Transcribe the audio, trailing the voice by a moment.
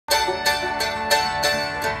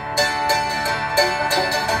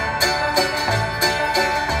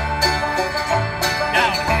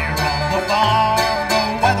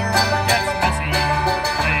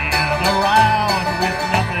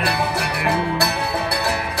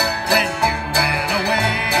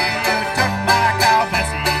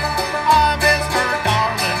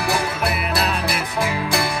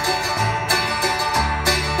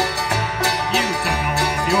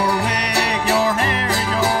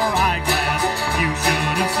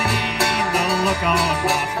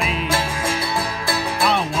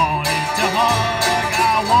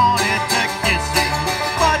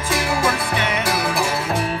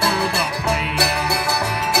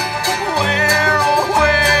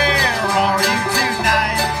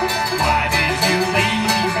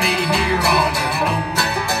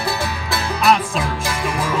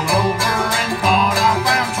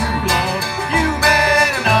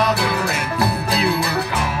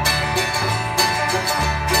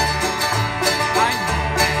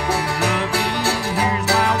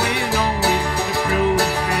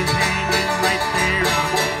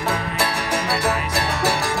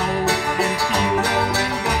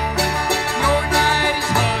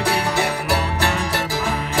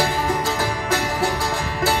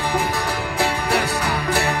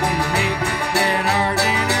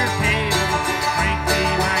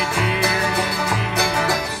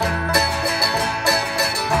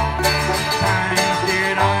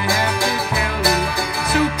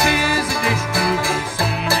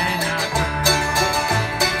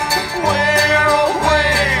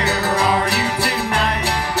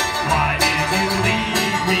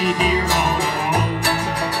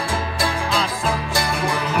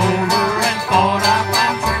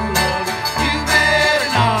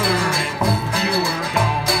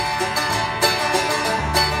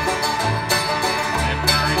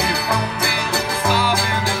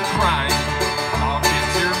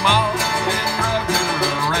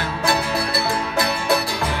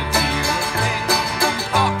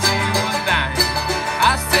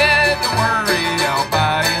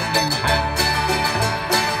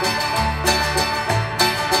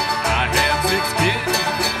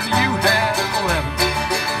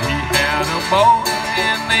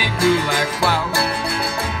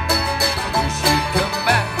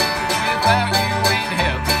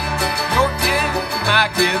my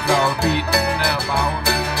kids are beating up on.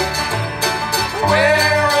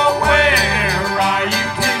 Where, oh where are you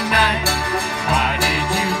tonight? Why did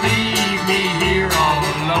you leave me here all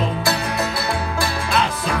alone? I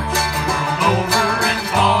searched the world over and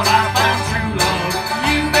thought I found true love.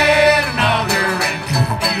 You met another and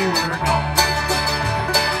you were gone.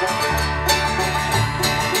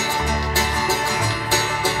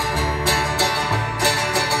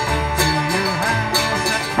 To your house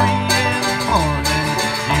at 3 in the morning,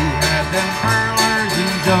 you had them curlers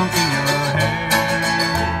and junk in your hair.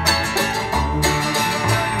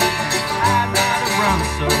 I'd not have run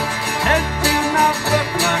so, head to not look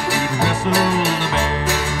like you'd wrestled a bear.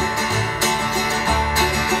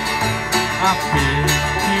 I feel